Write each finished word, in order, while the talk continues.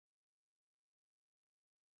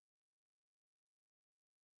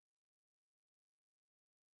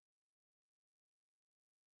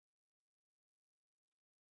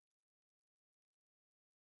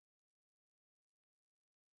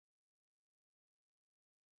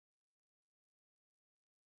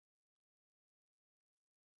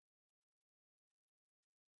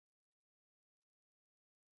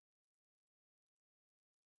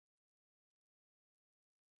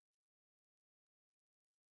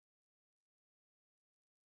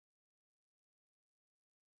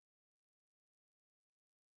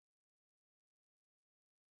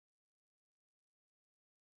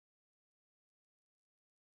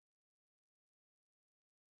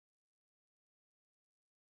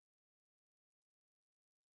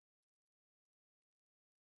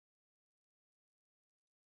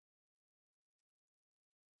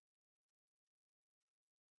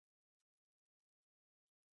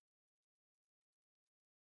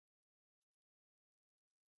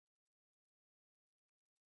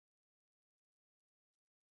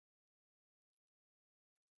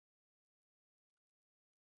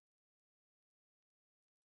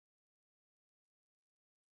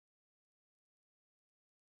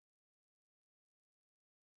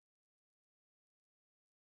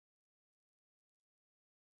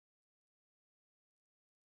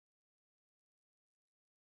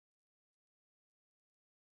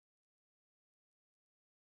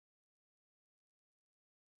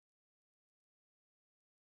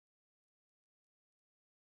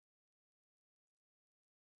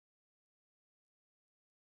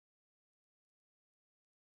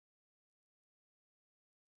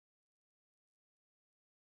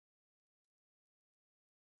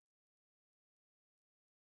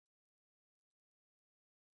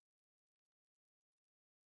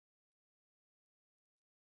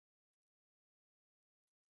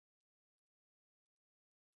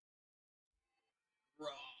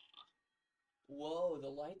Whoa, the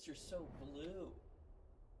lights are so blue.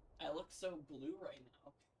 I look so blue right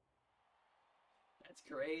now. That's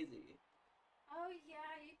crazy. Oh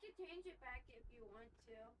yeah, you can change it back if you want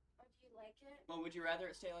to. Oh, do you like it? Well, would you rather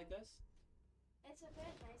it stay like this? It's a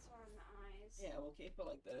bit nicer on the eyes. Yeah, we'll keep it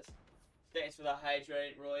like this. Thanks for the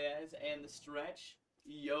hydrate, Royaz, and the stretch.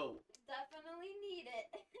 Yo. Definitely need it.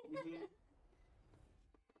 Mm-hmm.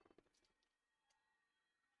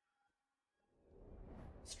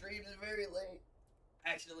 Stream is very late.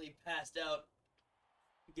 Accidentally passed out.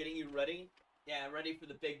 Getting you ready? Yeah, ready for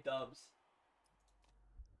the big dubs.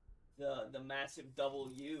 The massive double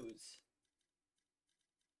U's.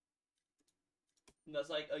 And that's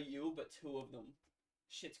like a U, but two of them.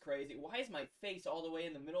 Shit's crazy. Why is my face all the way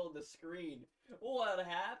in the middle of the screen? What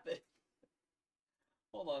happened?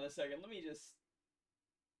 Hold on a second. Let me just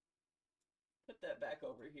put that back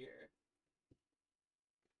over here.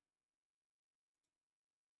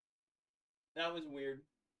 That was weird.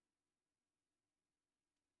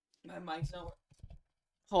 My mic's not.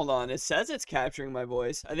 Hold on. It says it's capturing my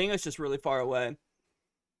voice. I think it's just really far away.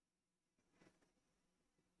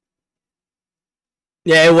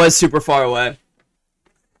 Yeah, it was super far away.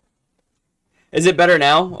 Is it better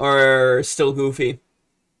now or still goofy?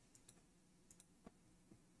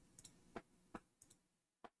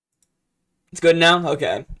 It's good now?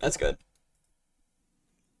 Okay, that's good.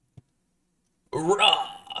 Rah!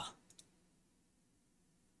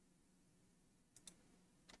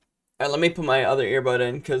 Alright, let me put my other earbud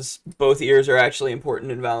in, because both ears are actually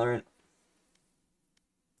important in Valorant.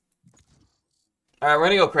 Alright, we're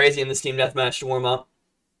gonna go crazy in this team deathmatch to warm up.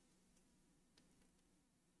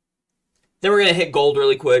 Then we're gonna hit gold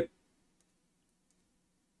really quick.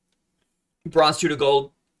 Bronze 2 to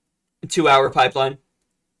gold. 2-hour pipeline.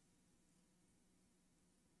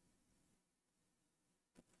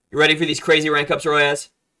 You ready for these crazy rank ups, Royaz?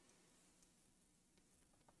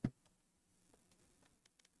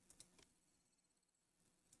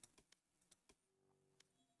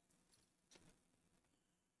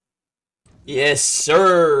 Yes,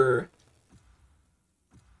 sir.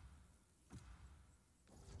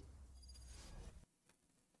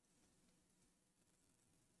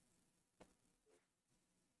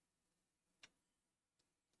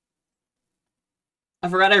 I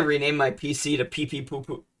forgot I renamed my PC to pee pee poo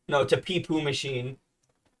poo. No, to pee poo machine.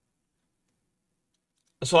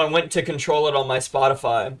 So I went to control it on my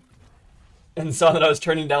Spotify and saw that I was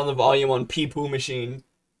turning down the volume on pee poo machine.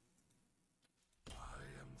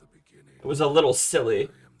 It was a little silly.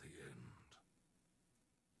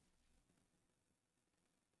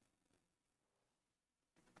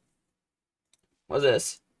 What's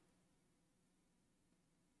this?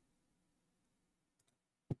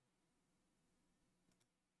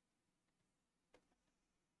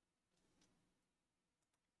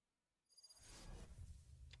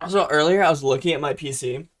 So earlier I was looking at my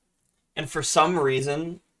PC, and for some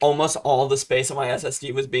reason, almost all the space on my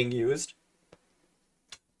SSD was being used.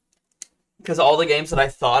 Because all the games that I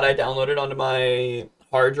thought I downloaded onto my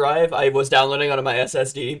hard drive, I was downloading onto my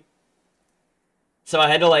SSD. So I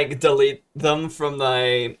had to like delete them from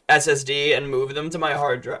my SSD and move them to my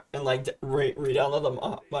hard drive and like re-download them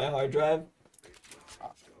on my hard drive.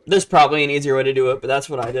 There's probably an easier way to do it, but that's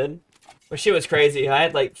what I did. But shit was crazy. I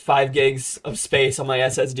had like 5 gigs of space on my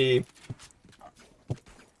SSD.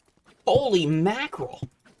 Holy mackerel.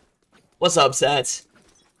 What's up, Sats?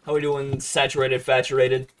 How we doing, saturated,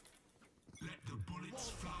 faturated?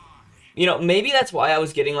 You know, maybe that's why I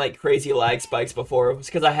was getting like crazy lag spikes before. It was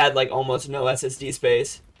because I had like almost no SSD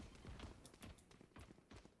space.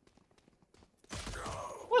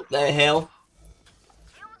 What the hell?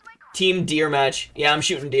 Team deer match. Yeah, I'm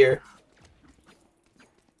shooting deer.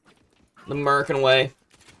 The American way.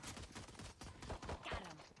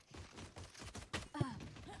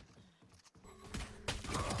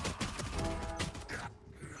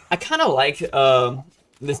 I kind of like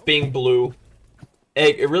this being blue.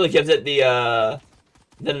 It really gives it the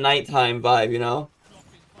nighttime vibe, you know?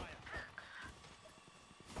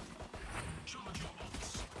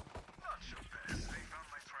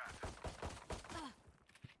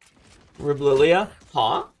 Riblilia?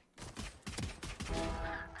 Huh?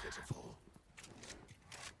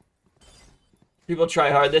 People try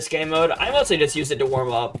hard this game mode. I mostly just use it to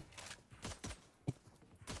warm up.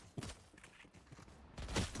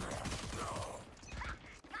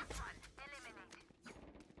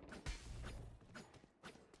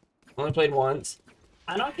 Only played once.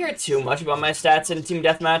 I don't care too much about my stats in Team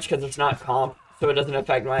Deathmatch because it's not comp, so it doesn't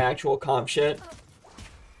affect my actual comp shit.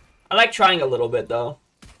 I like trying a little bit though,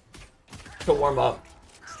 to warm up.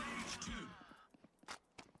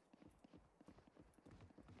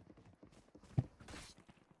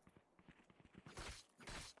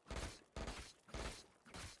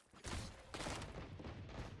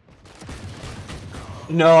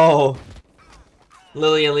 No.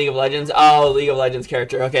 Lily in League of Legends. Oh, League of Legends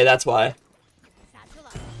character. Okay, that's why.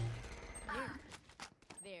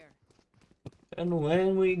 And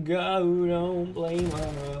when we go, don't blame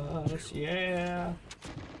us. Yeah.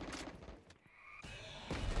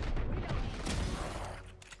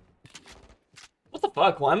 What the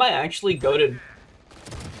fuck? Why am I actually goated?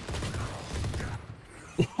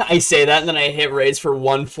 I say that and then I hit Raze for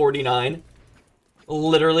 149.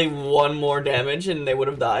 Literally one more damage and they would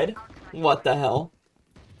have died. What the hell?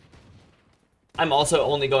 I'm also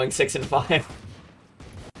only going 6 and 5.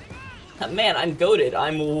 Man, I'm goated.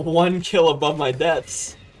 I'm 1 kill above my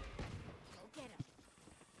deaths.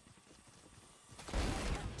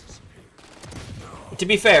 To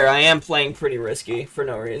be fair, I am playing pretty risky for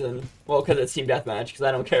no reason. Well, because it's team deathmatch, because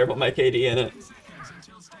I don't care about my KD in it.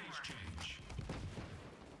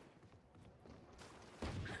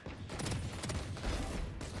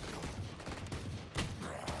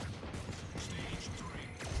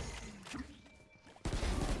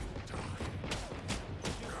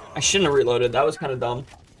 I shouldn't have reloaded. That was kind of dumb.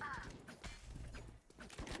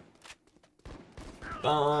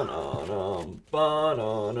 Ba-na-num,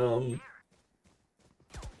 ba-na-num.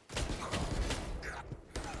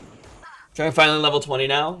 Trying to finally level 20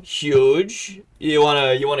 now. Huge. You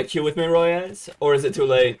wanna queue with me, Royaz? Or is it too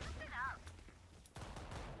late?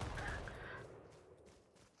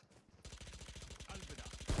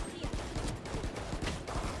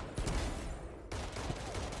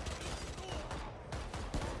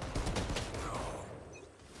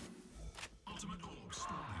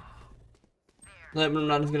 I'm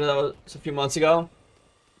not as good as that was a few months ago.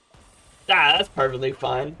 Ah, that's perfectly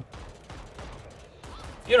fine.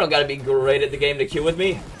 You don't gotta be great at the game to queue with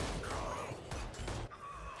me.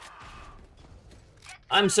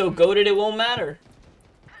 I'm so goated it won't matter.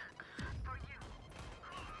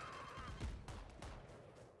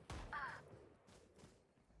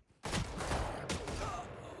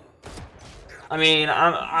 I mean,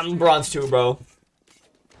 I'm bronze 2, bro.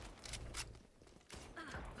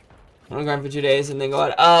 I'm grind for 2 days and then go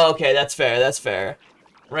out. Oh, okay, that's fair, that's fair.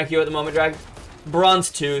 Rank you at the moment, Drag?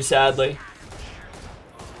 Bronze 2, sadly.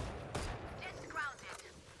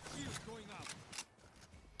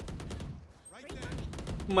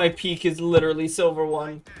 My peak is literally silver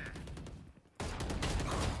 1.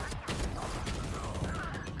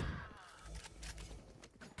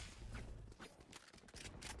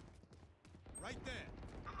 Right there.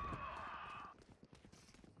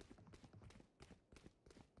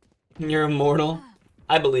 You're immortal.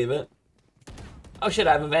 I believe it. Oh shit,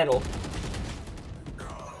 I have a Vandal.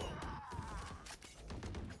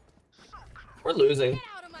 We're losing.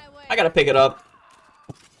 I gotta pick it up.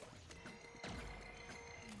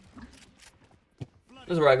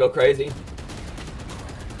 This is where I go crazy.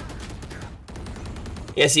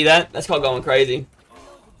 Yeah, see that? That's called going crazy.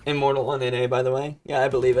 Immortal on NA, by the way. Yeah, I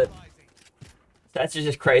believe it. That's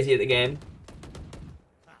just crazy at the game.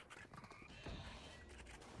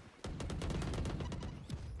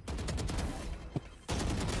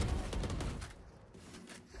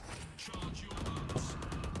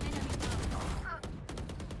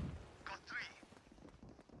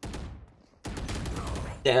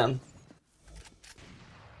 Damn.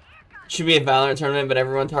 Should be a Valorant tournament, but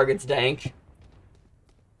everyone targets Dank.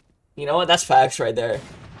 You know what? That's facts right there.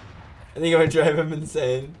 I think it would drive him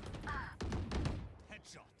insane.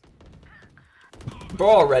 Bro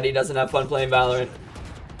already doesn't have fun playing Valorant.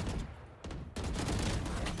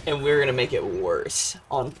 And we're gonna make it worse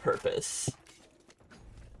on purpose.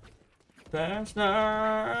 That's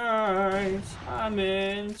nice. I'm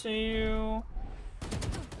into you.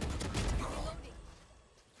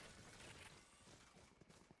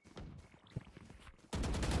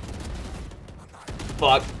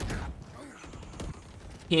 Fuck.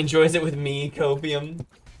 He enjoys it with me, Copium.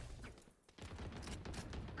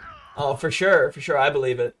 Oh, for sure, I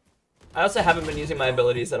believe it. I also haven't been using my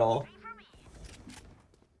abilities at all.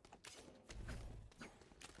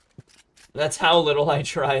 That's how little I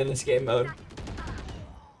try in this game mode.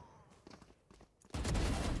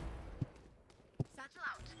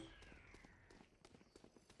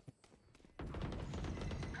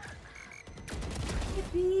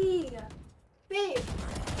 Babe.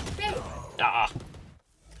 Ah.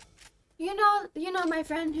 You know my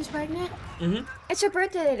friend who's pregnant? Mm-hmm. It's her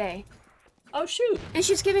birthday today. Oh, shoot. And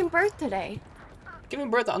she's giving birth today. Giving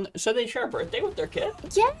birth on... So they share a birthday with their kid?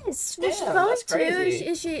 Yes, Damn, she's going that's crazy.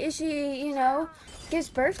 to. Is she, gives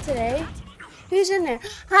birth today. Who's in there?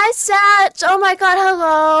 Hi, Sats! Oh my god,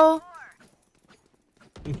 hello!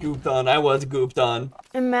 Gooped on. I was gooped on.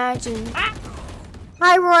 Imagine.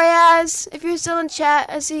 Hi, Royaz. If you're still in chat,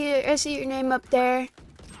 I see your name up there.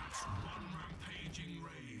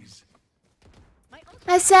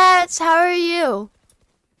 Hi, Sats. How are you?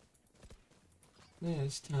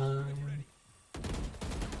 This time.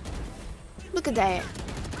 Look at that.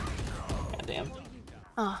 Goddamn.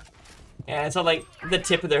 Oh. Yeah, it's on like the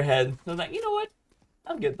tip of their head. I was like, you know what?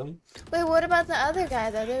 I'll get them. Wait, what about the other guy,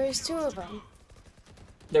 though? There was two of them.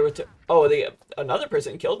 There were two. Oh, another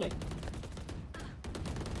person killed me.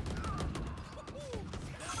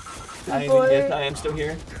 I even get. I am still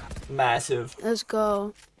here. Massive. Let's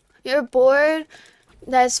go. You're bored?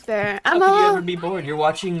 That's fair. How I'm could you a ever be bored? You're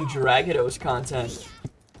watching Dragados content.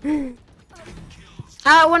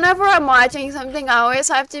 whenever I'm watching something, I always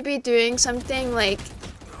have to be doing something like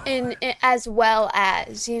in as well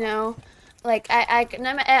as, you know, like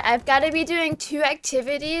I've got to be doing two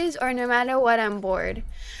activities, or no matter what, I'm bored,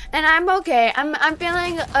 and I'm okay. I'm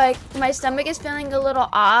feeling like my stomach is feeling a little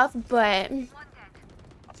off, but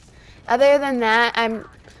other than that, I'm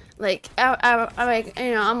like I'm like,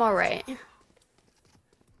 you know, I'm all right.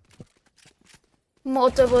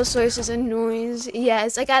 Multiple sources of noise.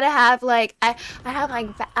 Yes, I gotta have like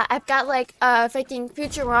I've got like freaking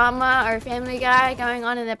Futurama or Family Guy going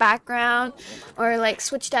on in the background, or like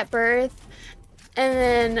Switched at Birth, and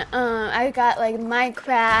then I've got like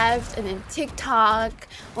Minecraft and then TikTok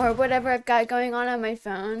or whatever I've got going on my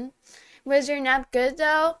phone. Was your nap good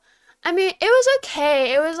though? I mean, it was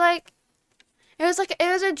okay. It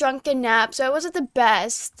was a drunken nap, so it wasn't the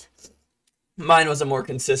best. Mine was a more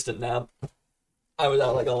consistent nap. I was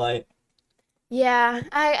out like a light. Yeah,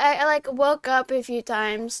 I like woke up a few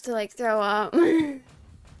times to like throw up. I'm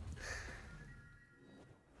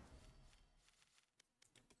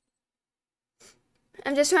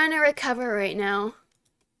just trying to recover right now.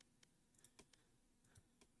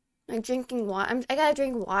 I'm drinking water. I gotta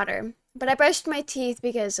drink water, but I brushed my teeth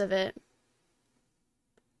because of it.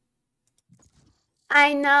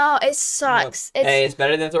 I know, it sucks. Hey, it's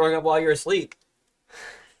better than throwing up while you're asleep.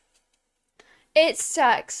 It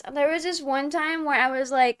sucks. There was this one time where I was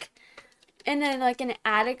like in an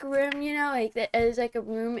attic room, you know, like it was like a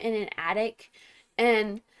room in an attic,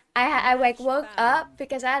 and I like woke up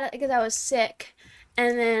because I was sick,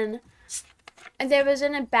 and then there was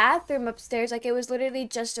in a bathroom upstairs, like it was literally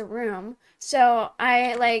just a room. So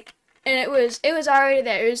I like, and it was already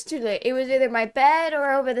there. It was too late. It was either my bed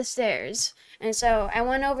or over the stairs, and so I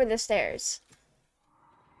went over the stairs.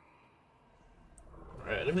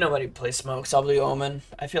 Alright, if nobody plays smokes, I'll do Omen.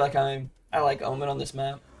 I feel like I like Omen on this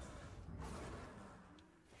map.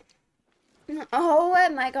 Oh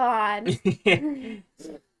my god.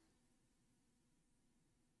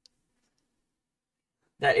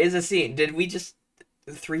 That is a scene. Did we just...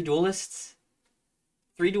 3 duelists?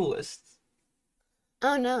 3 duelists.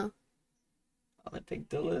 Oh no. I'm gonna pick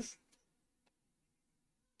duelist.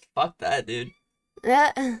 Fuck that, dude.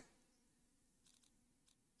 Yeah.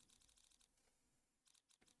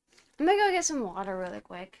 I'm gonna go get some water really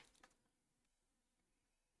quick.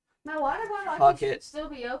 My water bottle should still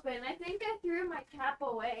be open. I think I threw my cap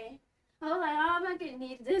away. I was like, oh, I'm not gonna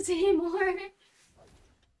need this anymore.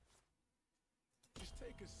 Just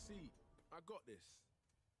take a seat. I got this.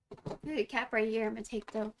 There's a cap right here. I'm gonna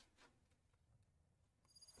take though.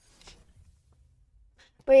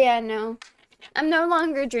 But yeah, no. I'm no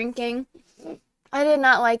longer drinking. I did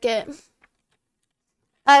not like it.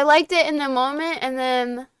 I liked it in the moment, and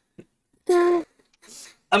then...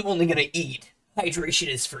 I'm only gonna eat. Hydration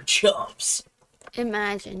is for chumps.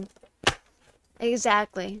 Imagine.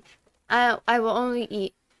 Exactly. I will only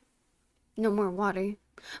eat. No more water.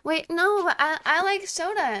 Wait, no, but I like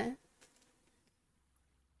soda.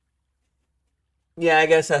 Yeah, I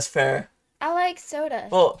guess that's fair. I like soda.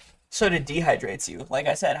 Well, soda dehydrates you. Like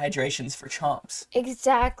I said, hydration's for chumps.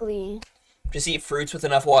 Exactly. Just eat fruits with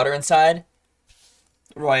enough water inside.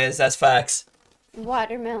 Royas, that's facts.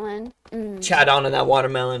 Watermelon. Chat on in that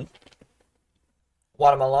watermelon.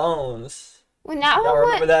 Watermelons. Well, now Y'all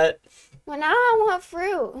remember that? Well, now I want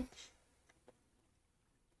fruit.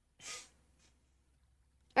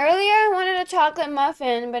 Earlier I wanted a chocolate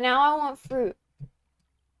muffin, but now I want fruit.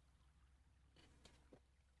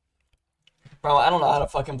 Bro, I don't know how to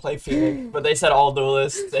fucking play Fear, but they said all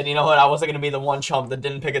duelists, and you know what? I wasn't gonna be the one chump that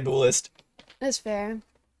didn't pick a duelist. That's fair.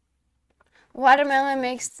 Watermelon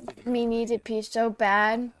makes me need to pee so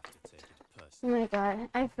bad. Oh my god,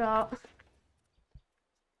 I felt...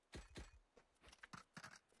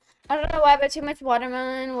 I don't know why, but too much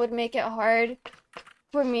watermelon would make it hard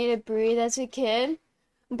for me to breathe as a kid.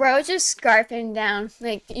 Bro, just scarfing down.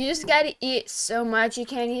 Like, you just gotta eat so much you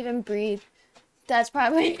can't even breathe. That's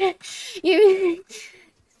probably... you...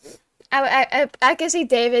 I can see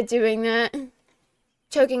David doing that.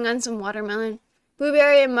 Choking on some watermelon.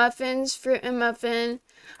 Blueberry and muffins, fruit and muffin.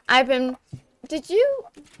 I've been Did you?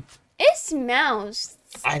 It smells.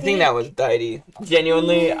 I think that was Deity.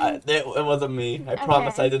 Genuinely, it wasn't me. I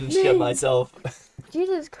promise I Okay. didn't shit myself.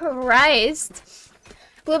 Jesus Christ.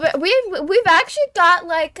 Blueberry. We've actually got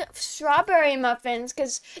like strawberry muffins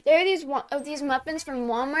because there are these muffins from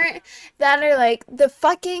Walmart that are like the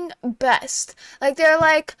fucking best. Like they're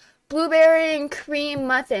like blueberry and cream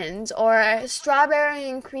muffins or strawberry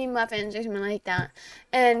and cream muffins or something like that,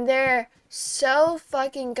 and they're so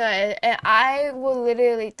fucking good. And I will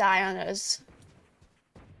literally die on those.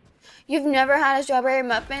 You've never had a strawberry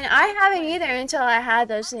muffin? I haven't either until I had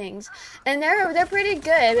those things, and they're pretty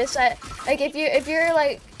good. It's like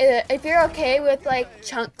if you're okay with like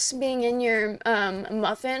chunks being in your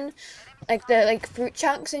muffin, like the fruit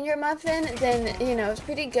chunks in your muffin, then you know it's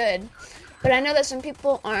pretty good. But I know that some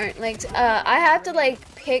people aren't. Like I have to like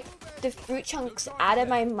pick the fruit chunks out of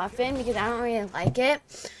my muffin because I don't really like it.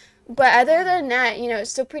 But other than that, you know,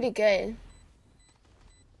 it's still pretty good.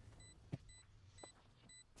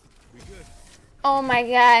 Oh my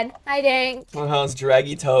god. Hi, Dank. Oh, it's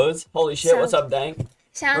draggy toes. Holy shit, what's up, Dank?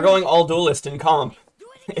 We're going all duelist in comp.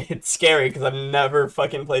 It's scary because I've never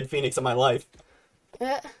fucking played Phoenix in my life.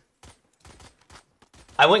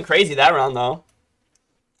 I went crazy that round, though.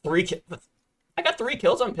 I got 3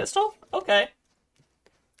 kills on pistol? Okay.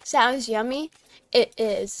 Sounds yummy. It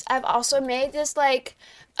is. I've also made this like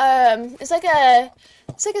it's like a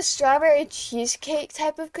strawberry cheesecake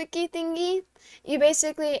type of cookie thingy. You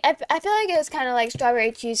basically I feel like it was kind of like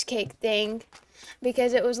strawberry cheesecake thing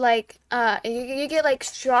because it was like you get like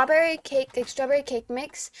strawberry cake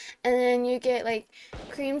mix, and then you get like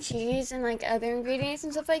cream cheese and like other ingredients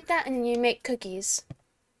and stuff like that, and then you make cookies.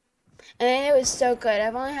 And it was so good.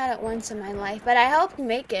 I've only had it once in my life, but I helped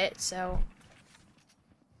make it, so.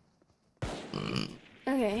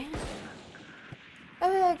 Okay.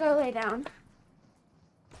 I'm gonna go lay down.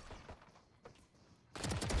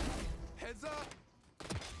 Heads up.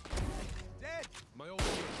 Dead. My old is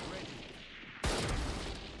ready.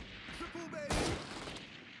 Triple baby.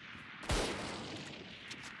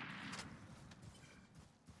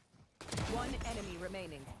 One enemy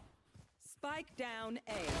remaining. Spike down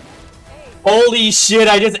A. Holy shit,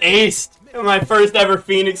 I just aced in my first ever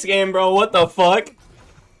Phoenix game, bro. What the fuck?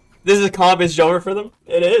 This is comp is over for them?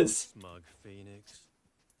 It is. Smug Phoenix.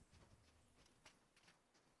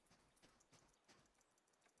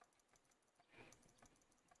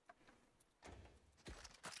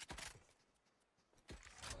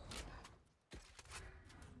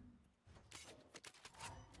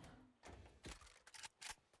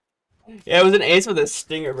 Yeah, it was an ace with a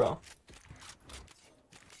stinger, bro.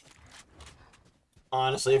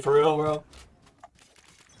 Honestly, for real, bro.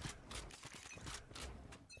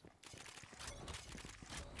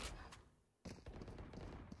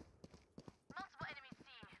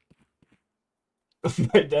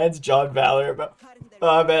 My dad's John Valor, bro.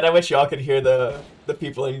 Oh man, I wish y'all could hear the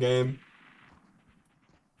people in game.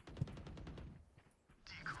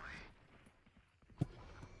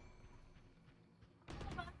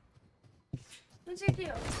 What's your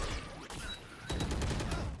deal?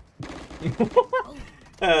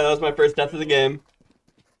 That was my first death of the game.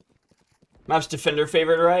 Map's defender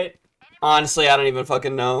favorite, right? Honestly, I don't even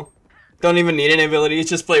fucking know. Don't even need any abilities,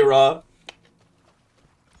 just play raw.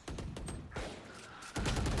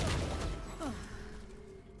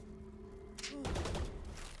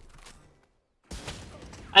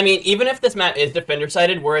 I mean, even if this map is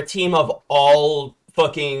defender-sided, we're a team of all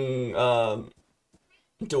fucking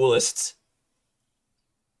duelists.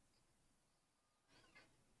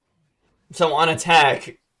 So on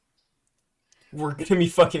attack, we're gonna be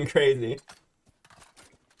fucking crazy.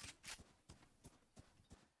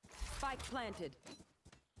 Spike planted.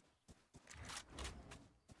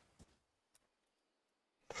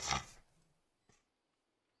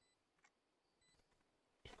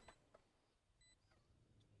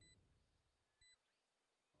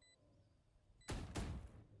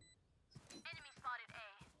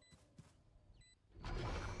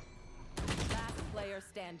 Last player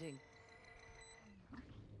standing.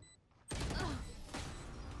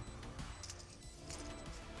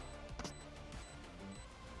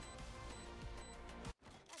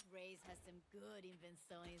 That Raze has some good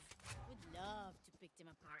invenções. Would love to pick them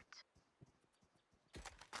apart.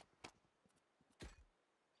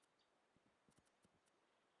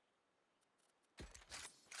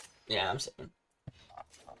 Yeah, I'm saying.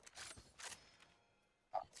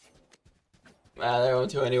 They're going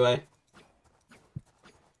to anyway.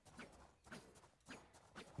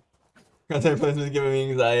 Their place was giving me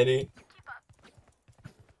anxiety.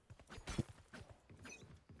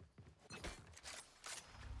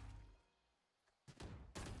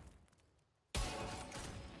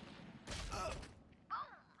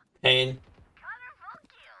 pain.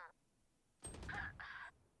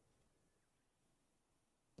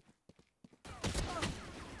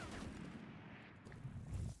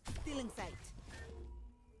 Still in sight.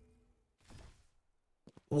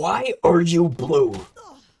 Why are you blue?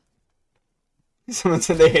 Someone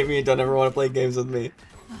said they hate me and don't ever want to play games with me.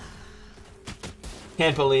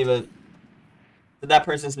 Can't believe it. Did that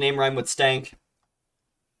person's name rhyme with stank?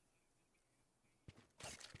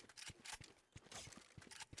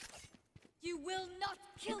 You will not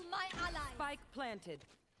kill my ally. Spike planted.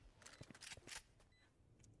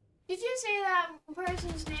 Did you say that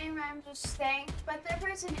person's name rhymes with stank? But that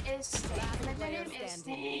person is stank. But their player name is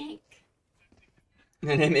standing. stank.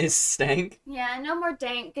 Their name is Stank? Yeah, no more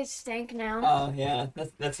dank. It's stank now. Oh, yeah.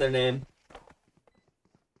 That's their name.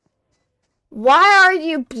 Why are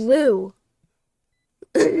you blue?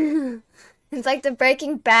 It's like the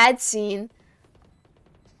Breaking Bad scene.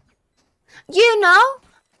 You know,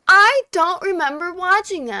 I don't remember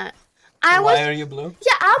watching that. Why are you blue?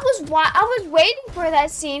 Yeah, I was waiting for that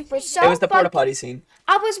scene for so. It was the porta potty scene.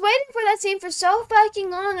 I was waiting for that scene for so fucking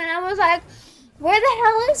long, and I was like, "Where the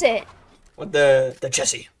hell is it? With the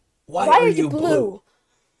Jesse. Why Why are you blue?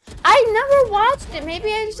 I never watched it.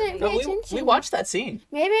 Maybe I just didn't pay attention. We watched that scene.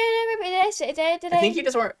 Maybe I never. Did I? I think you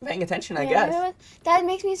just weren't paying attention, I Yeah, guess. that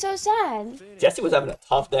makes me so sad. Jesse was having a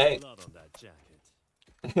tough day Blood on that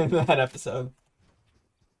jacket. in that episode.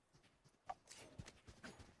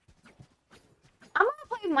 I'm gonna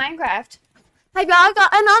play Minecraft. Have y'all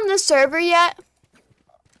gotten on the server yet?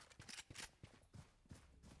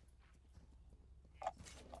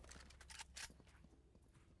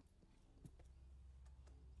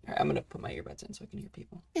 Alright, I'm gonna put my earbuds in so I can hear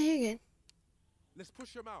people. Yeah, you're good. Let's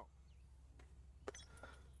push him out.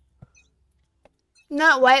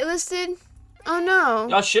 Not whitelisted? Oh no.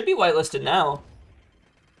 Y'all should be whitelisted now.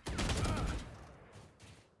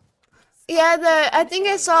 Yeah, I think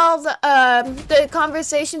I saw the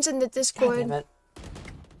conversations in the God Discord. damn it.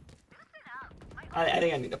 I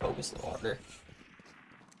think I need to focus the water.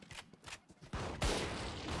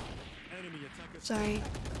 Enemy attacker. Sorry.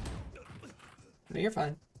 No, you're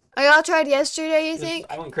fine. Oh, y'all tried yesterday, you think?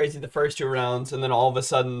 I went crazy the first 2 rounds, and then all of a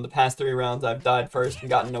sudden, the past 3 rounds, I've died first and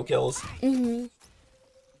gotten no kills. Mm-hmm.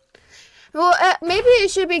 Well, maybe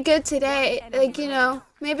it should be good today. Like, you know,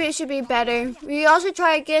 maybe it should be better. We all should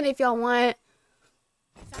try again if y'all want.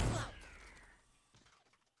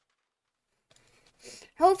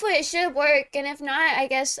 Hopefully it should work, and if not, I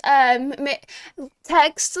guess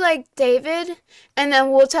text like David, and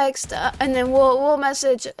then we'll text, and then we'll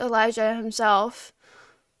message Elijah himself,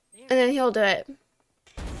 and then he'll do it.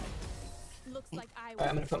 Looks like I Alright,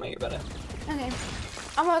 I'm gonna put my earbud in. Okay.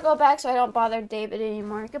 I'm gonna go back so I don't bother David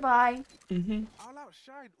anymore. Goodbye. Mm-hmm. I'll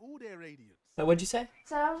outshine all their radiance. So what'd you say?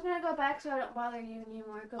 So I was gonna go back so I don't bother you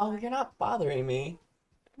anymore. Goodbye. Oh, you're not bothering me.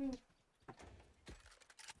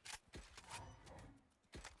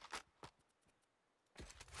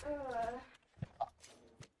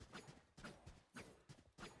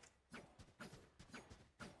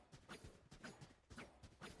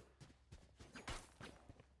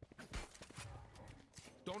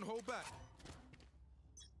 Don't hold back.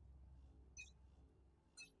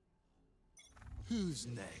 Who's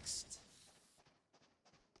next?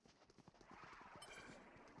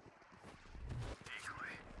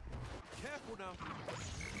 Careful now.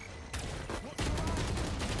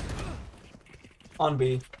 On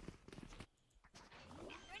B.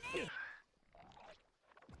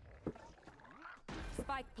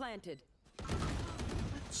 Spike planted.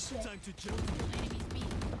 Time to jump.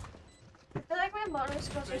 I feel like my motor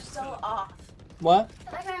skills are still off. What?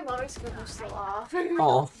 I feel like my motor skills are still off.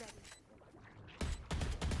 Oh.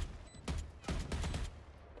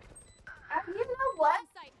 You know what?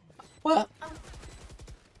 What?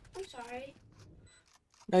 I'm sorry.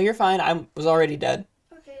 No, you're fine. I was already dead.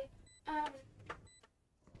 Okay.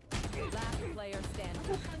 Last player standing.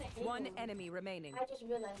 I'm kind of One enemy remaining. I just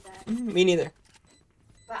realized that. Me neither.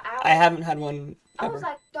 But I haven't had one I was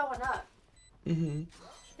ever. like throwing up. Mm-hmm.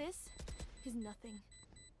 This is nothing.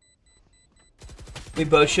 We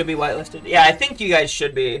both should be whitelisted. Yeah, I think you guys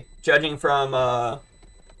should be, judging from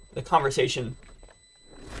the conversation.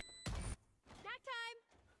 Snack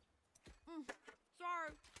time!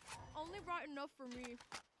 Sorry. Only brought enough for me.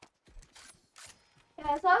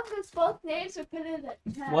 Yeah, as long as both names are put in the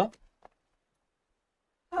chat. What?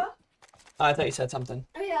 Huh? Oh, I thought you said something.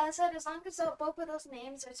 Oh yeah, I said as long as both of those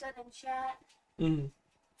names are said in chat. Mm-hmm.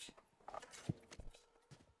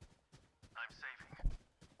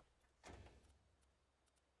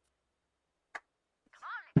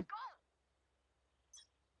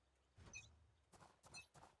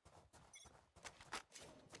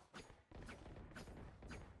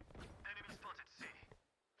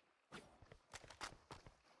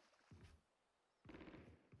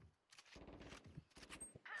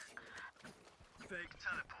 Fake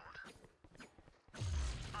teleport.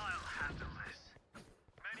 I'll handle this.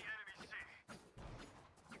 Many enemies C.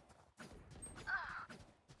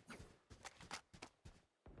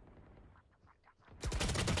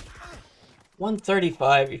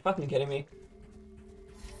 135. You fucking kidding me?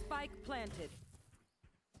 Spike planted.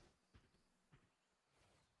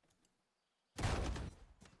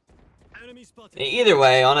 Enemy spotted. Either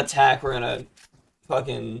way, on attack, we're gonna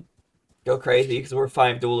fucking go crazy because we're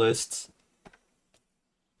 5 duelists.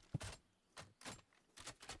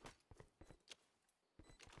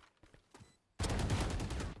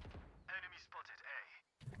 Enemy spotted A.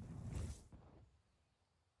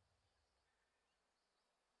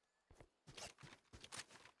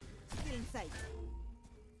 Still in sight.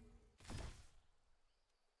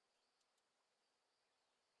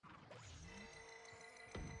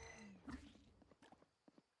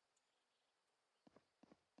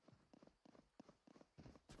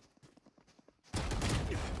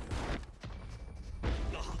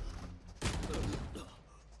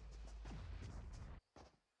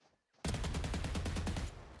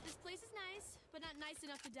 This place is nice, but not nice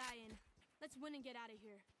enough to die in. Let's win and get out of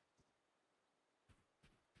here.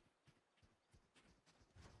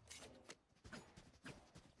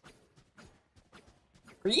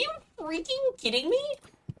 Are you freaking kidding me?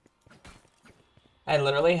 I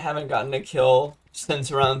literally haven't gotten a kill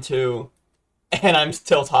since round 2, and I'm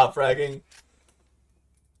still top fragging.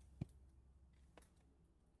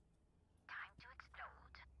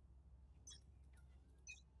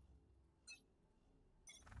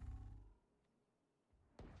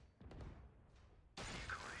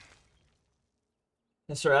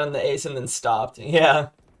 I surrounded the ace and then stopped. Yeah.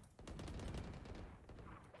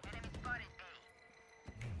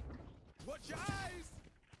 Watch your eyes.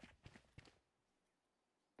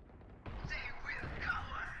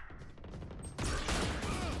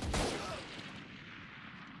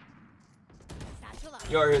 Satchel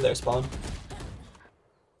up. You're there, Spawn.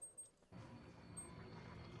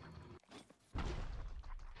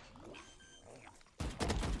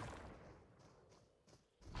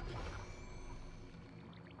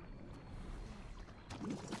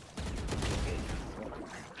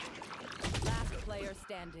 Last player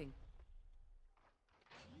standing.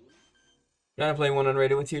 You want to play one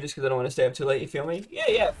unrated with you just because I don't want to stay up too late, you feel me?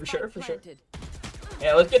 Yeah, for sure, Spike for sure. planted.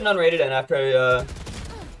 Yeah, let's get an unrated in after I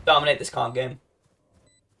dominate this comp game.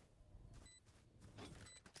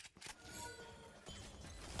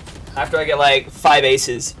 After I get like 5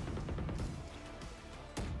 aces.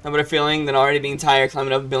 How about a feeling than already being tired,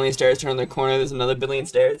 climbing up a billion stairs, turn the corner, there's another billion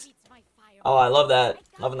stairs. Beats my fire. Oh, I love that.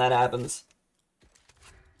 Loving that happens.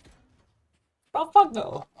 Oh, fuck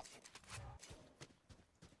no.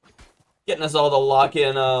 Getting us all to lock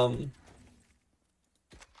in,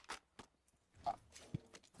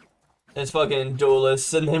 as fucking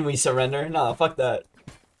duelists, and then we surrender. Nah, fuck that.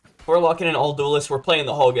 If we're locking in all duelists, we're playing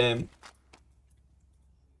the whole game.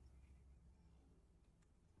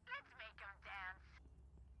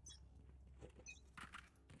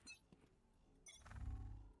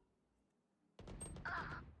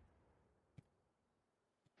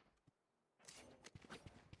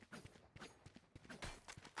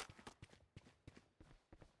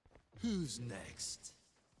 Who's next?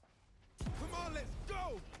 Come on, let's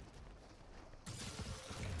go!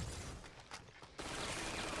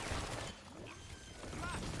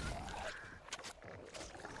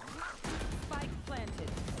 Spike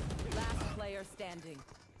planted. Last player standing.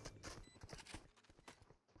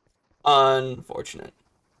 Unfortunate.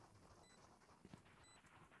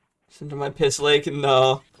 Listen to my piss lake, and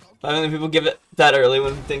no. Why don't people give it that early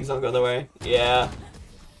when things don't go their way? Yeah.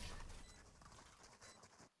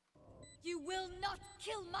 You will not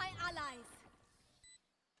kill my allies.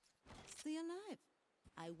 Stay alive.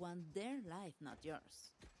 I want their life, not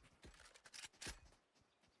yours.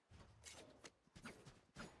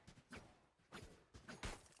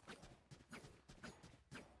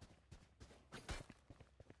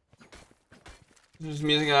 There's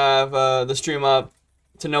music. I have the stream up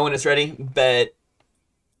to know when it's ready. Bet.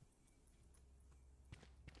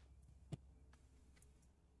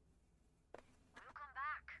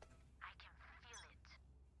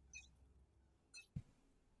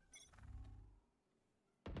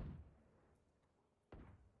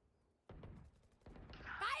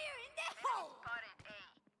 Fire in the hole!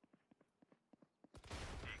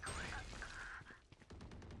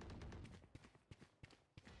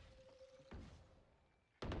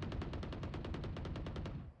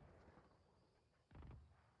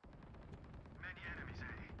 Many enemies A.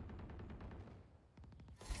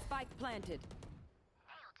 Spike planted.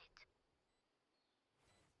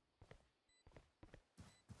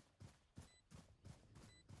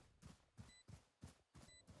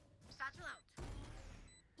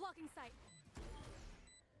 Blocking sight.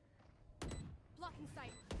 Blocking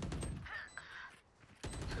sight.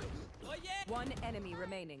 One enemy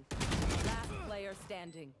remaining. Last player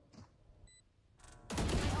standing. My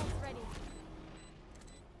ult's ready.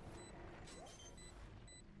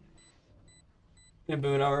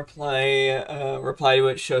 Ibuna reply to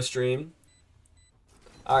it, show stream.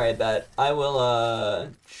 Alright, bet. I'll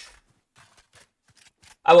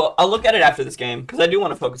look at it after this game, because I do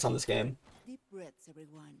want to focus on this game. Deep breaths,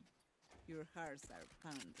 everyone. Your hearts are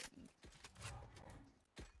pounding.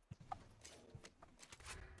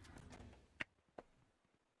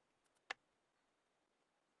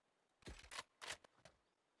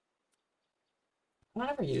 I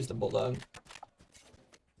never used the bulldog.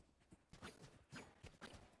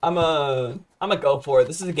 I'm a go for it.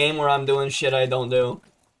 This is a game where I'm doing shit I don't do.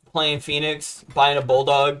 Playing Phoenix, buying a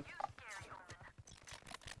bulldog.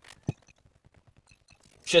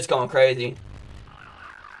 Shit's going crazy.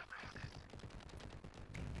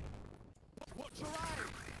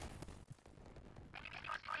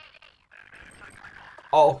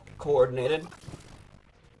 All coordinated.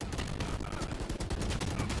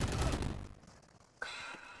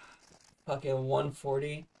 Fucking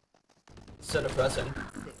 140. So depressing.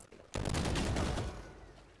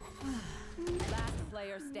 Last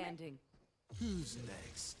player standing. Who's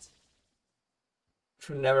next?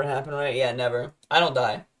 Should never happen, right? Yeah, never. I don't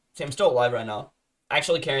die. See, I'm still alive right now.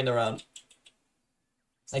 Actually carrying the round.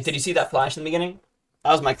 Like, did you see that flash in the beginning?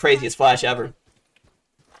 That was my craziest flash ever.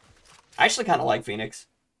 I actually kind of like Phoenix.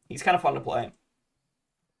 He's kind of fun to play.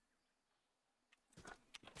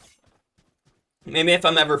 Maybe if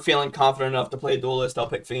I'm ever feeling confident enough to play Duelist, I'll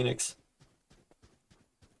pick Phoenix.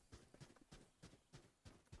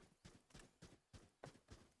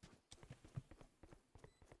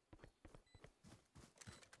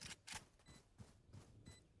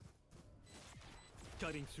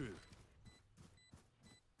 Cutting through.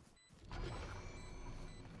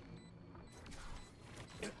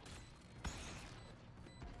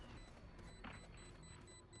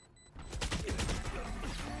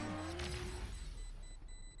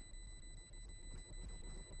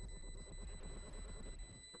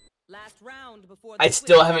 Last round before I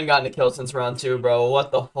still haven't gotten a kill since round 2, bro.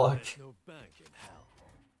 What the fuck? There's no bank in hell.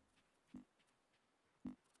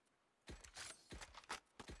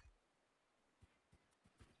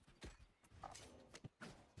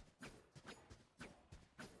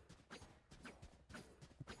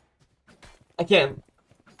 I can't.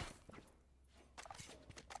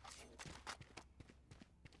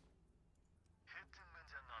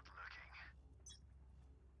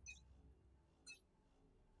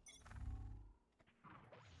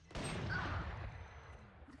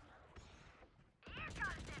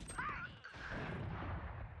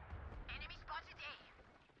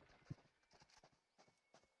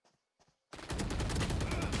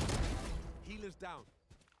 Healer's down.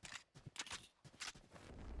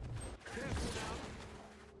 Careful now.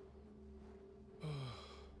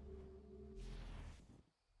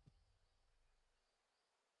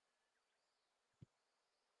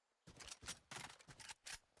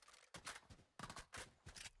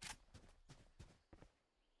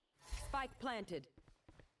 Spike planted.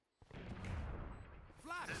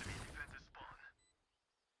 Flash.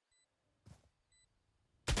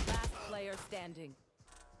 Last player standing.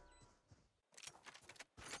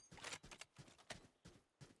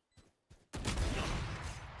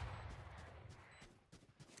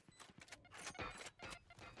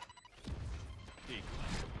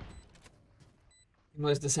 It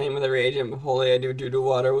was the same with every agent, but holy I do doo-doo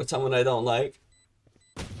water with someone I don't like.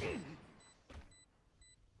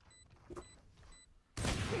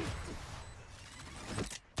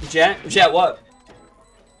 Jet, what?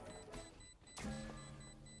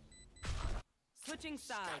 Switching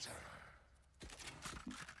sides.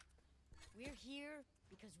 We're here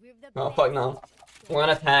because we're the Oh, best. fuck no. We're on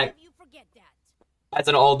attack. You forget that. As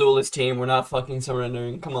an all-duelist team, we're not fucking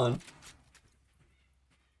surrendering. Come on.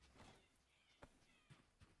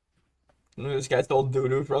 This guy stole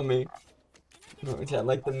doo-doo from me. Oh, Jet,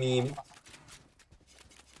 like the meme.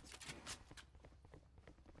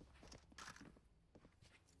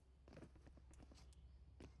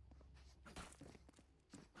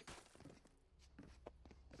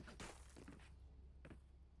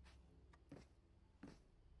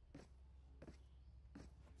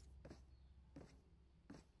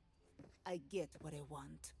 I get what I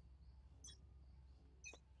want.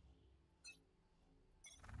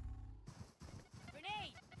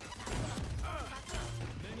 Grenade!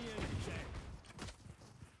 Many enemies there.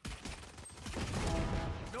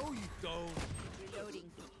 No, you don't. Reloading.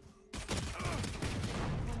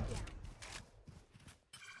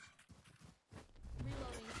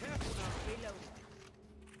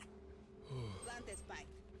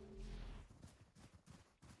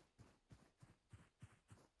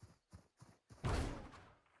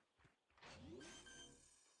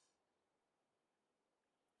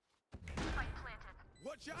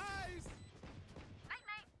 Watch your eyes!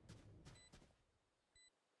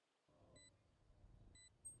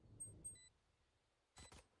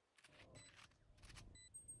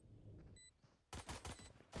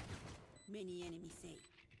 Many enemies say.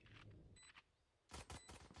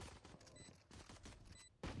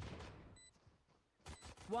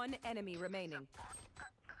 One enemy remaining.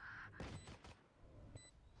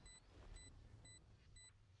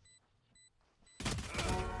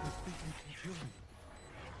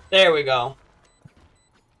 There we go.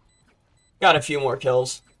 Got a few more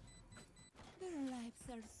kills. Their lives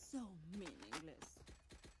are so meaningless.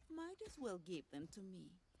 Might as well give them to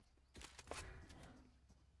me.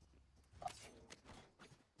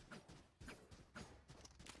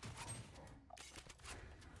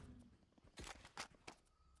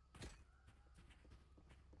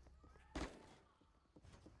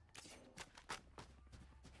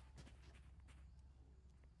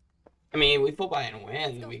 I mean, we full buy and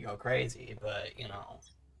win, we go crazy, but you know.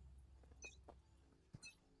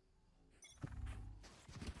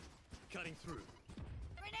 Cutting through.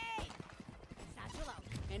 Grenade! Satchel out.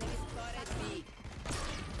 Enemy spotted B.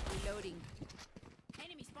 Reloading.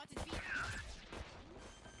 Enemy spotted B.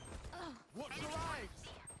 Watch your eyes!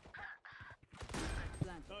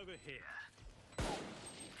 Plant. Over here.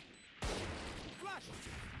 Flash!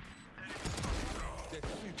 They're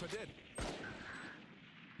super dead.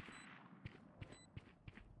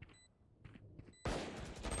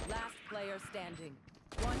 Last player standing.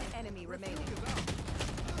 One enemy remaining.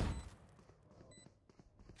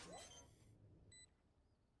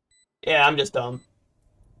 Yeah, I'm just dumb.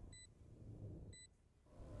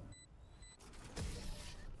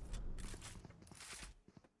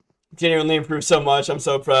 Genuinely improved so much. I'm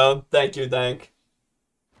so proud. Thank you, thank.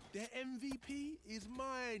 Their MVP is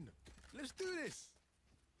mine. Let's do this.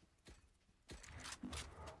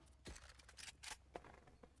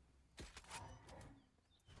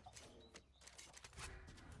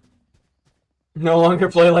 No longer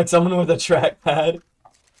play like someone with a trackpad.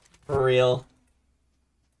 For real.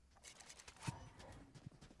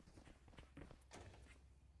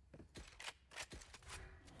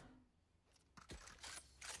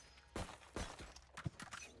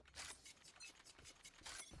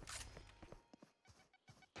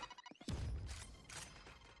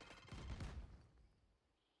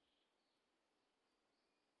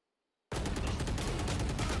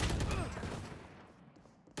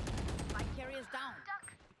 My carrier's down.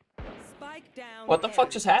 Spike down. What the A. fuck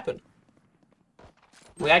just happened?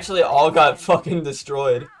 We actually all got fucking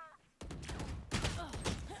destroyed.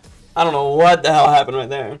 I don't know what the hell happened right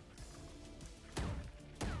there.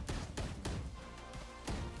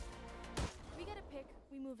 We get a pick,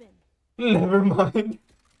 we move in. Never mind.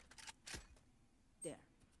 There.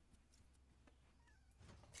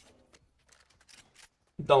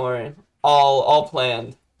 Don't worry. All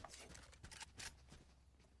planned.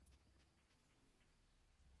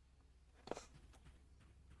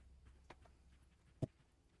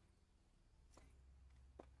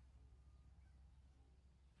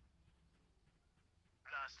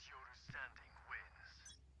 Last Yoru standing wins.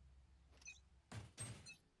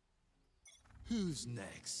 Who's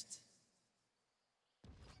next?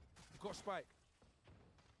 Got spike.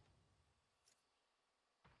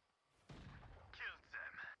 Killed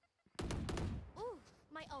them. Ooh,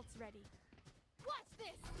 my ult's ready. Watch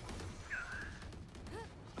this!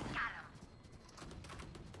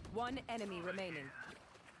 One enemy remaining.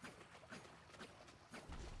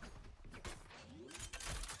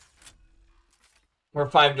 We're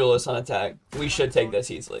 5 duelists on attack. We should take this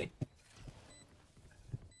easily.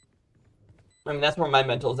 I mean, that's where my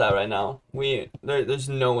mental's at right now. There's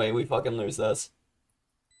no way we fucking lose this.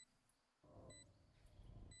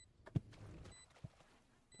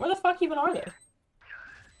 Where the fuck even are they?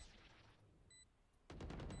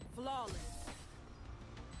 Flawless.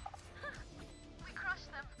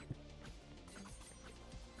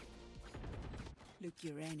 Look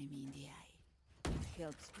your enemy in the eye. It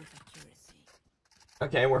helps with accuracy.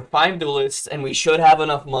 Okay, we're 5 duelists, and we should have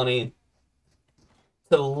enough money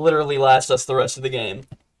to literally last us the rest of the game.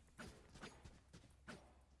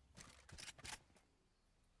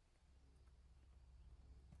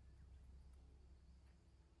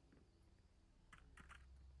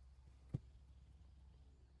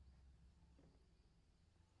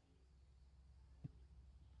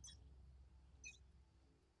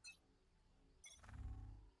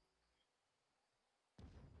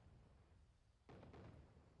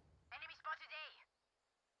 Enemy spotted A.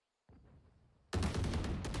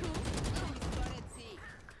 Enemy spotted C.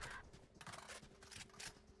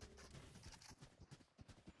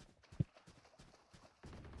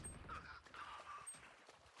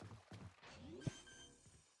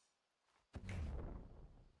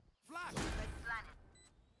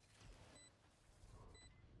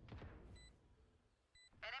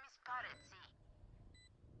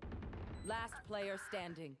 Last player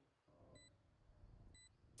standing.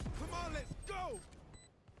 Come on, let's go!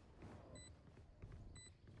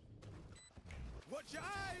 Watch your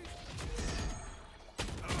eyes!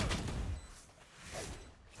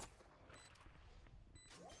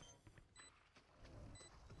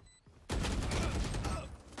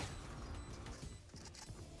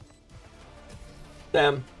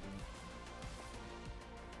 Damn.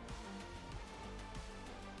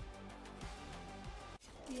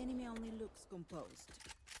 The enemy only looks composed.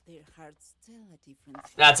 Their heart's still a different.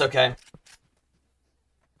 That's okay.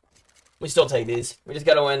 We still take these. We just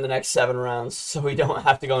gotta win the next 7 rounds so we don't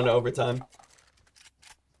have to go into overtime.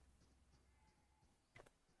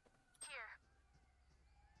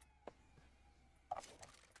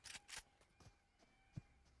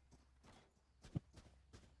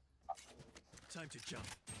 Time to jump.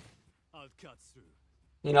 I'll cut through.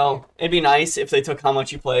 You know, it'd be nice if they took how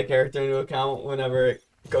much you play a character into account whenever it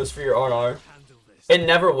goes for your RR. Handle this. It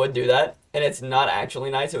never would do that, and it's not actually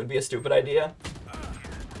nice. It would be a stupid idea.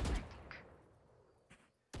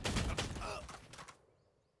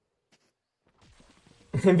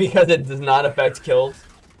 Because it does not affect kills.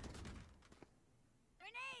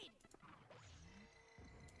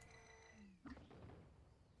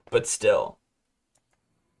 But still.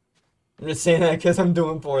 I'm just saying that because I'm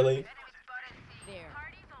doing poorly. There.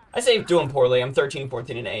 I say doing poorly. I'm 13,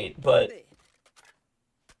 14, and 8, but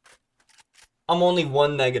I'm only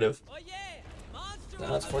 1 negative. No,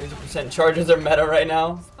 that's 42%. Charges are meta right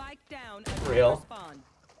now. Spike down. Real. Spawn.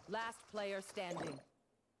 Last player standing.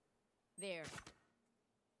 There.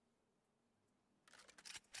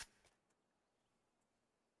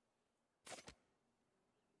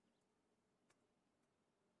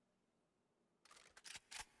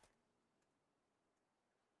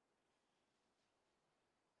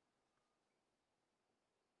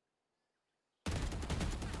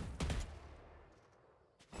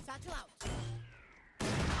 Satchel out. I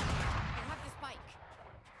have the spike.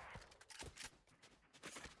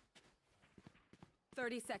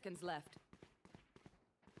 30 seconds left.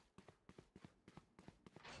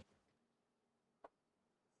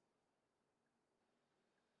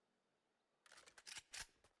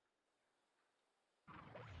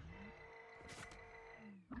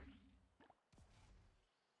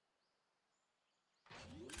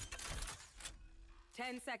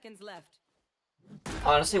 Ten seconds left.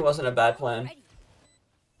 Honestly, wasn't a bad plan. Ready.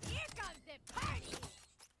 Here comes the party.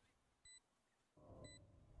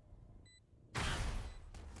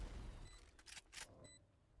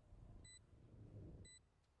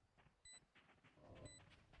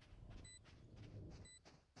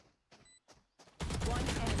 One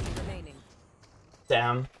enemy remaining.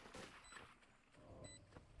 Damn.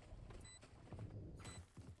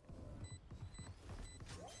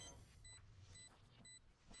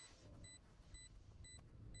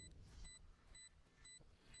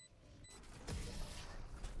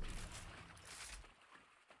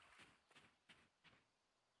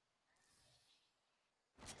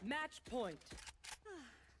 Match point.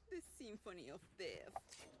 The symphony of death.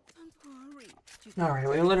 Don't worry. Alright,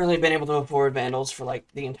 we've literally been able to afford Vandals for like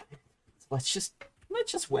the entire... Let's just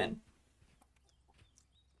win.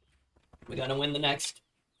 We gotta win the next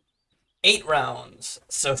 8 rounds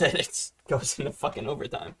so that it goes into fucking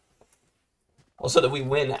overtime. Also that we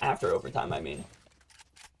win after overtime, I mean.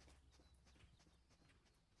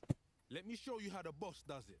 Let me show you how the boss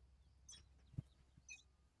does it.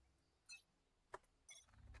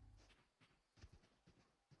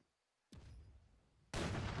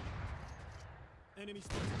 Enemy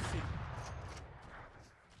spotted C.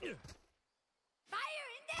 Fire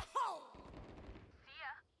in the hole.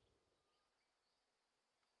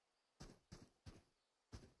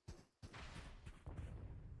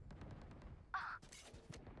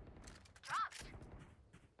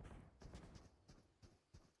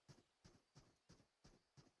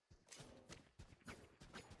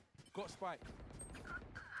 Got spike.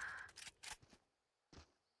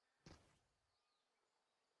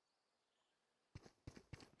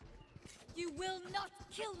 You will not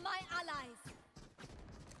kill my allies.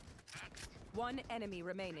 One enemy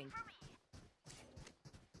remaining.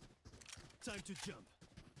 Time to jump.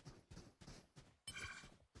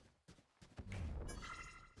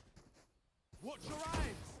 Watch your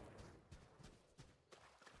eyes.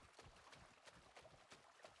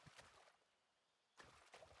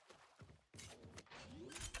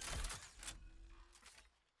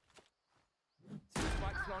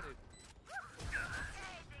 Spike planted.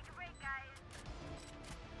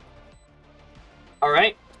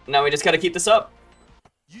 Alright, now we just gotta keep this up.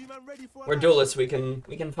 You man ready for We're an duelists, we can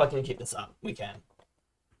fucking keep this up. We can.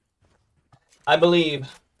 I believe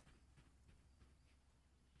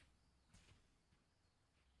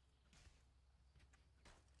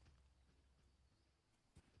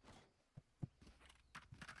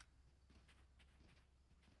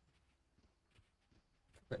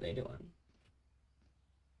What are they doing?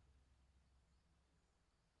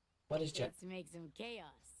 What is Jet? Let's make some chaos.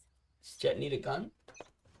 Does Jet need a gun?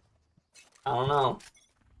 I don't know.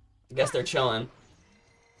 I guess they're chilling.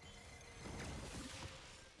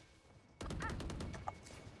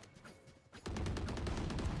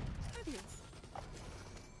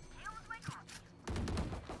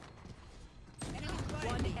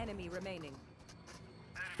 One enemy remaining.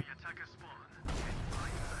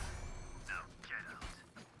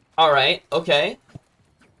 Alright, okay.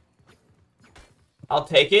 I'll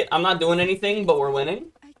take it. I'm not doing anything, but we're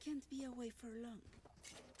winning. I can't be away for long.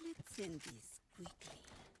 Let's end this quickly.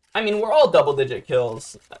 I mean, we're all double-digit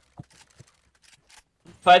kills.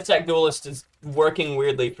 5-stack duelist is working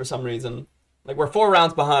weirdly for some reason. Like, we're 4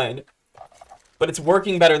 rounds behind. But it's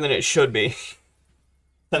working better than it should be.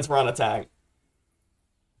 Since we're on attack.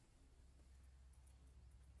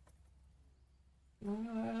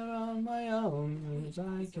 On my own, as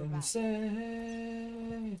I can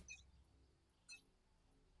say.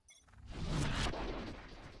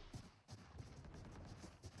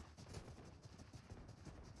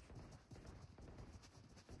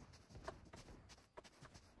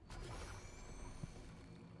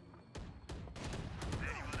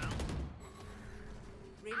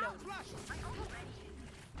 Reload.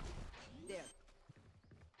 There.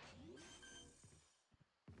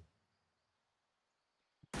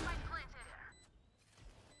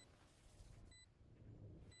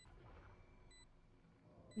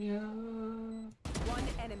 Yeah. One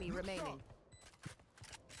enemy remaining.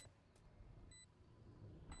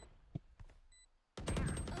 I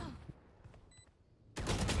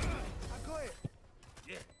got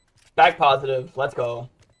it. Back positive. Let's go.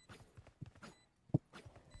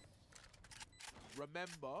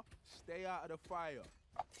 Remember, stay out of the fire.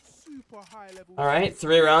 Super high level. Alright,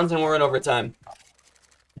 3 rounds and we're in overtime.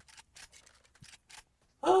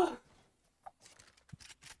 Ah.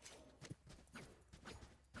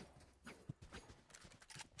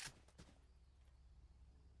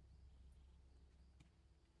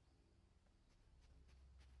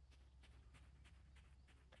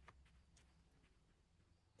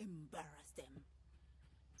 Embarrass them.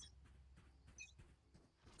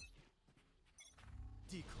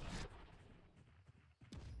 Decoy.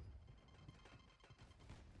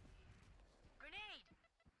 Grenade!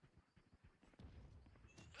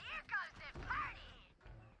 Here comes the party!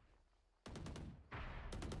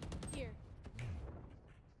 Here.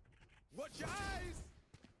 Watch your eyes.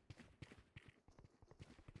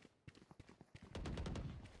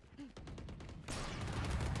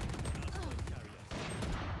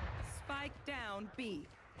 Spike down B.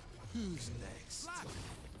 Who's next?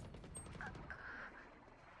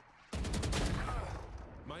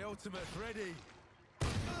 My ultimate's ready.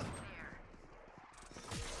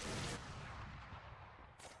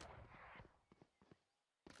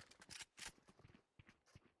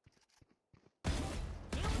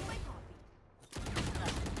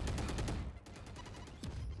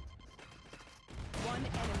 One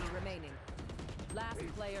enemy remaining. Last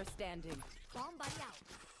player standing. Bomb buddy out.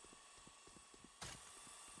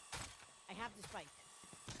 I have the spike.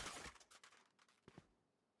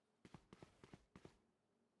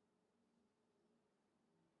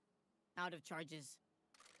 Out of charges.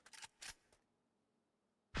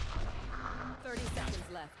 30 seconds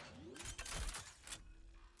left.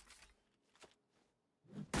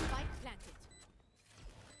 Spike planted.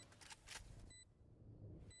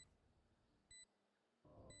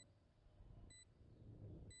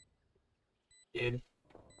 Dude.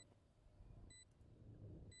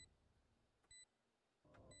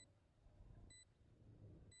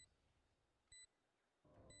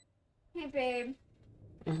 Hey babe,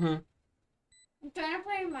 Mm-hmm. I'm trying to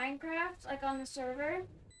play Minecraft like on the server,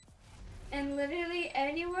 and literally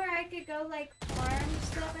anywhere I could go like farm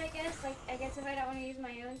stuff. I guess if I don't want to use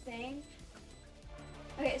my own thing.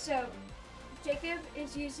 Okay, so Jacob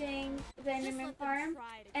is using the Enderman farm,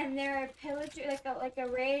 and there are pillager like a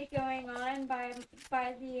raid going on by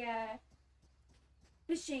the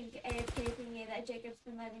fishing AFK thingy that Jacob's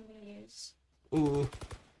been letting me use. Ooh.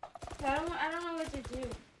 So I don't know what to do.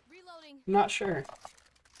 Reloading. I'm not sure.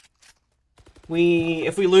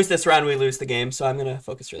 If we lose this round, we lose the game, so I'm gonna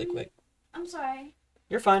focus really quick. I'm sorry.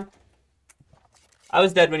 You're fine. I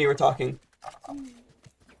was dead when you were talking.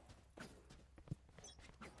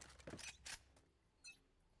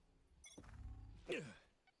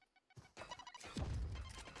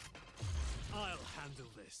 I'll handle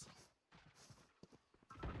this.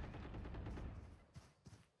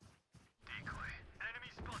 Decoy. Enemy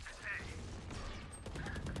spotted. Hey.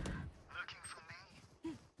 Looking for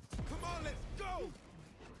me? Come on, let's go.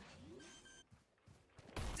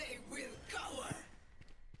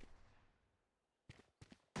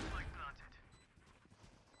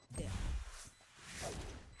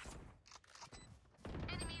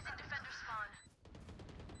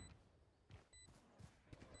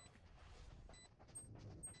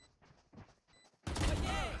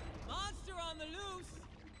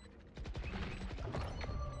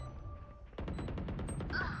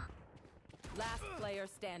 player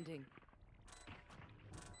standing.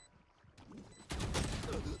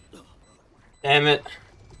 Damn it.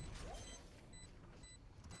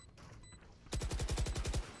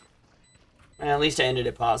 At least I ended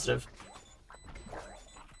it positive.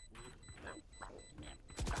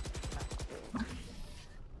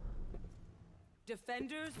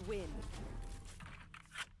 Defenders win.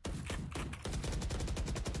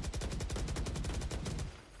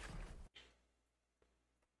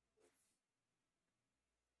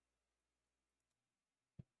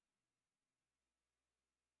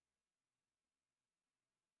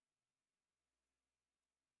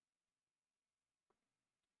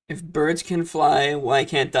 If birds can fly, why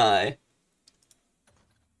can't I?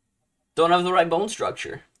 Don't have the right bone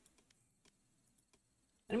structure.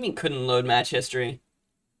 I mean couldn't load match history.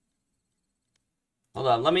 Hold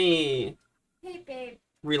on, let me Hey, babe.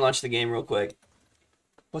 relaunch the game real quick.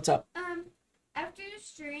 What's up? After the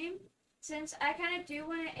stream, since I kind of do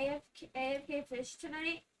want to AFK fish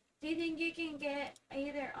tonight, do you think you can get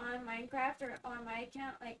either on Minecraft or on my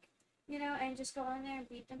account, like, you know, and just go on there and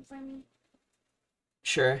beat them for me?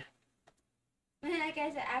 Sure. And then, like I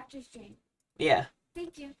said, after stream. Yeah.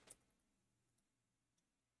 Thank you.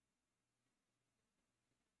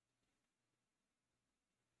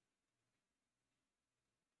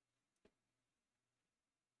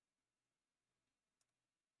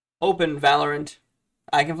 Open Valorant.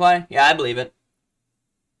 I can fly? Yeah, I believe it.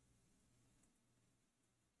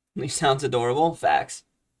 He sounds adorable. Facts.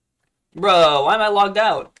 Bro, why am I logged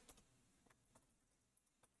out?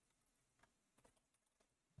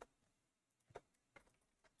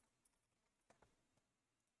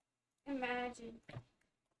 Imagine.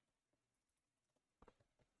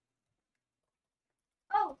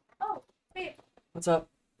 Oh, babe. What's up?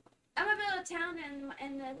 I'm gonna build a town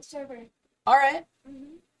in the server. Alright.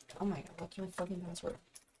 Mm-hmm. Oh my god, what's my fucking password?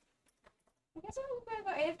 I guess I'm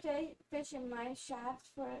gonna go AFK fish in my shaft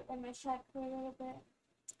for a little bit.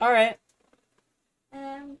 Alright.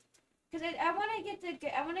 Cause I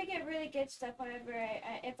want to get really good stuff whenever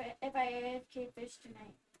if I AFK fish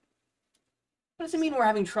tonight. What does it mean we're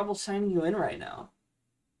having trouble signing you in right now?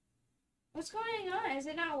 What's going on? Is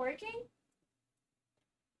it not working?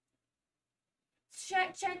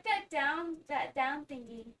 Check that down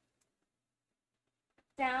thingy.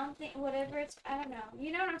 Whatever it's, I don't know.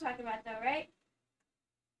 You know what I'm talking about though, right?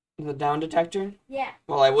 The down detector? Yeah.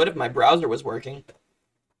 Well, I would if my browser was working.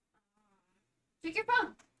 Check your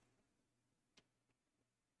phone.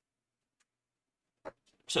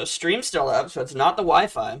 So stream's still up, so it's not the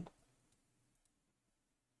Wi-Fi.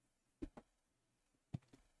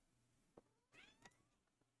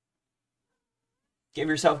 Give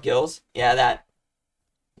yourself gills? Yeah, that.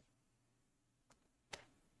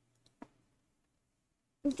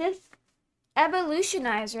 Just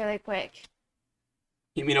evolutionize really quick.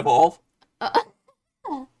 You mean evolve?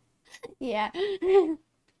 Yeah.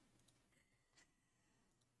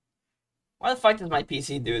 Why the fuck does my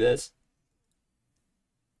PC do this?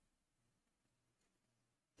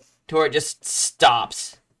 To where it just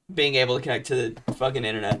stops being able to connect to the fucking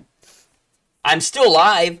internet. I'm still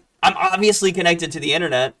live. I'm obviously connected to the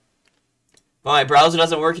internet. But my browser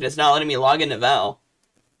doesn't work and it's not letting me log into Val.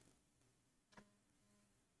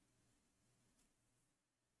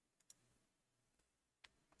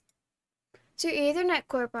 It's your Ethernet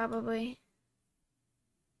cord, probably.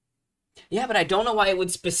 Yeah, but I don't know why it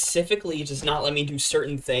would specifically just not let me do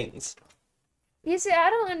certain things. You see,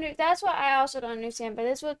 I don't that's what I also don't understand, but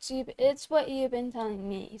it's what you've been telling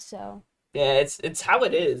me, so. Yeah, it's how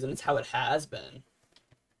it is, and it's how it has been.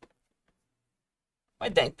 Why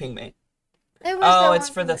dank ping me? It was Oh, the it's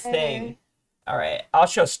one for the from thing. earlier. Alright, I'll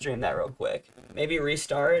show stream that real quick. Maybe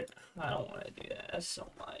restart? I don't want to do that. That's so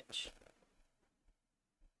much.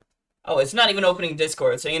 Oh, it's not even opening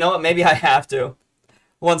Discord, so you know what? Maybe I have to.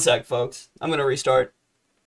 One sec, folks. I'm gonna restart.